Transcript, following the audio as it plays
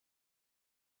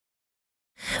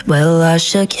Well, I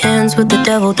shook hands with the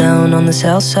devil down on the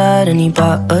south side, and he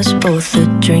bought us both a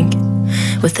drink.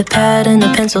 With a pad and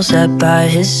a pencil sat by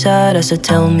his side, I said,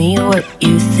 tell me what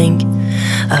you think.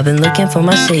 I've been looking for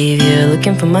my savior,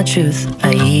 looking for my truth.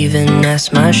 I even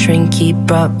asked my shrink, he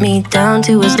brought me down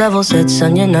to his level. Said,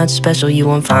 son, you're not special, you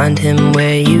won't find him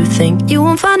where you think. You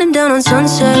won't find him down on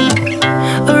Sunset,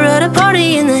 or at a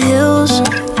party in the hills,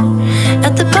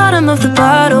 at the bottom of the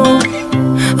bottle,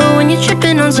 or when you're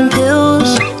tripping on some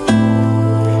pills.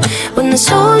 When they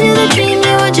sold you the dream,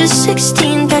 you were just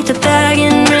 16, packed a bag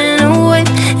and ran away.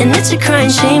 And it's a crying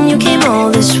shame you came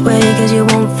all this way, cause you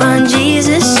won't find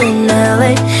Jesus in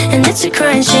LA. And it's a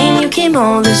crying shame you came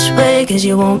all this way, cause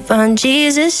you won't find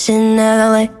Jesus in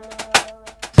LA.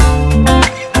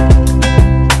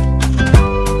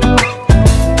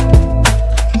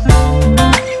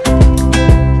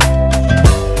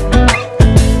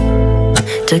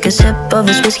 Took a sip of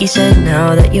his whiskey, said,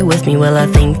 now that you're with me, well, I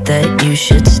think that you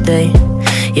should stay.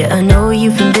 Yeah, I know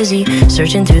you've been busy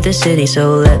searching through the city,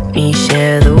 so let me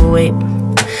share the weight.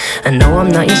 I know I'm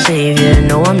not your savior,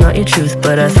 no, I'm not your truth,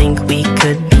 but I think we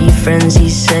could be friends. He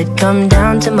said, come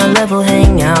down to my level,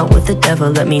 hang out with the devil.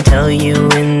 Let me tell you,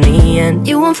 in the end,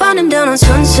 you won't find him down on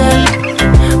Sunset,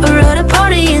 or at a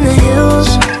party in the hills,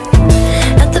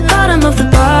 at the bottom of the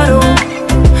bottle,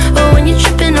 or when you're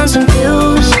tripping on some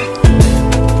pills.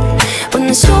 When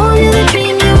they sold you the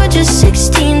dream, you were just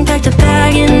 16, packed a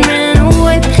bag and ran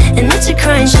away. And it's a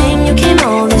crying shame you came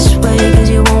all this way, cause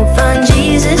you won't find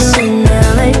Jesus in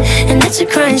LA. And it's a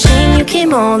crying shame you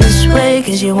came all this way,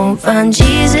 cause you won't find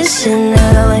Jesus in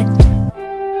LA.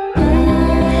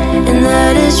 And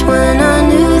that is when I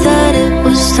knew that it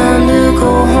was time to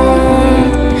go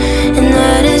home. And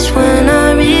that is when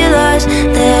I realized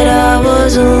that I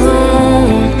was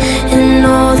alone. And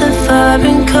all the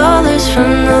vibrant colors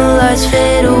from the lights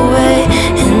fade away,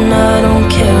 and I don't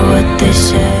care what they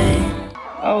say.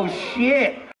 Oh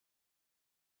shit!